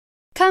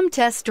Come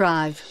test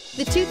drive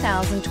the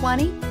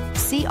 2020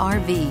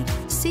 CR-V.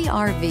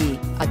 CR-V,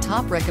 a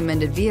top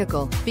recommended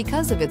vehicle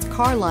because of its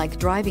car-like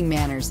driving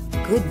manners,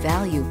 good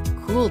value,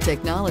 cool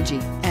technology,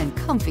 and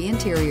comfy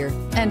interior,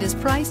 and is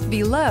priced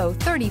below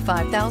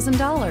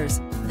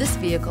 $35,000. This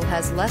vehicle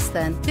has less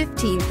than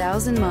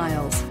 15,000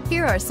 miles.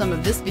 Here are some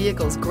of this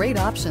vehicle's great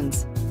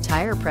options: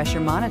 tire pressure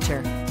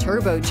monitor,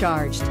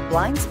 turbocharged,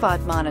 blind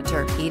spot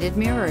monitor, heated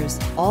mirrors,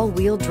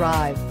 all-wheel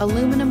drive,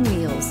 aluminum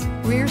wheels,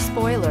 rear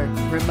spoiler,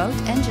 remote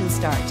engine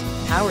start,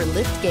 power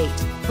lift gate,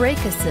 brake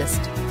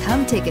assist.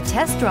 Come take a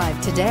test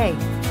drive today.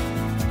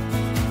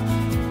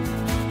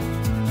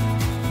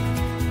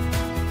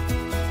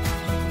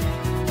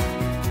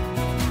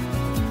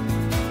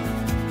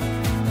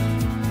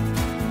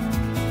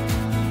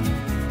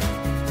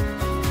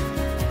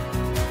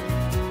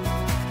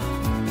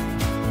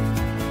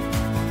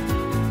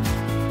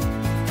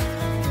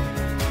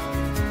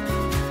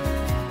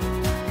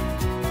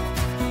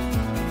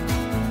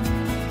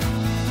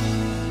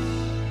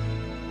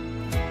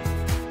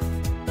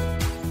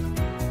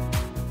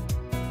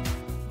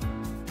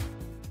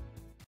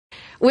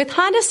 With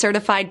Honda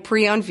certified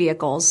pre-owned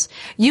vehicles,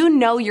 you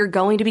know you're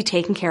going to be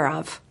taken care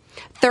of.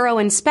 Thorough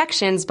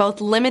inspections,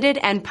 both limited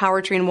and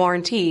powertrain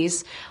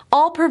warranties,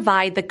 all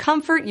provide the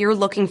comfort you're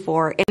looking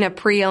for in a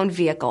pre-owned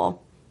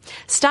vehicle.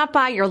 Stop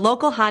by your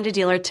local Honda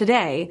dealer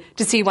today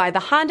to see why the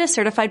Honda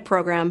certified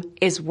program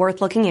is worth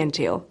looking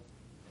into.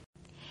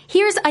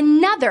 Here's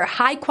another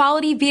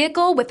high-quality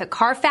vehicle with a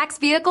Carfax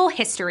Vehicle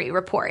History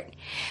Report.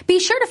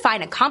 Be sure to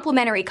find a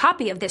complimentary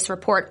copy of this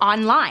report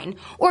online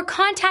or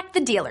contact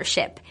the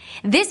dealership.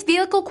 This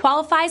vehicle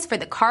qualifies for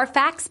the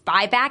Carfax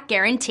Buyback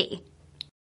Guarantee.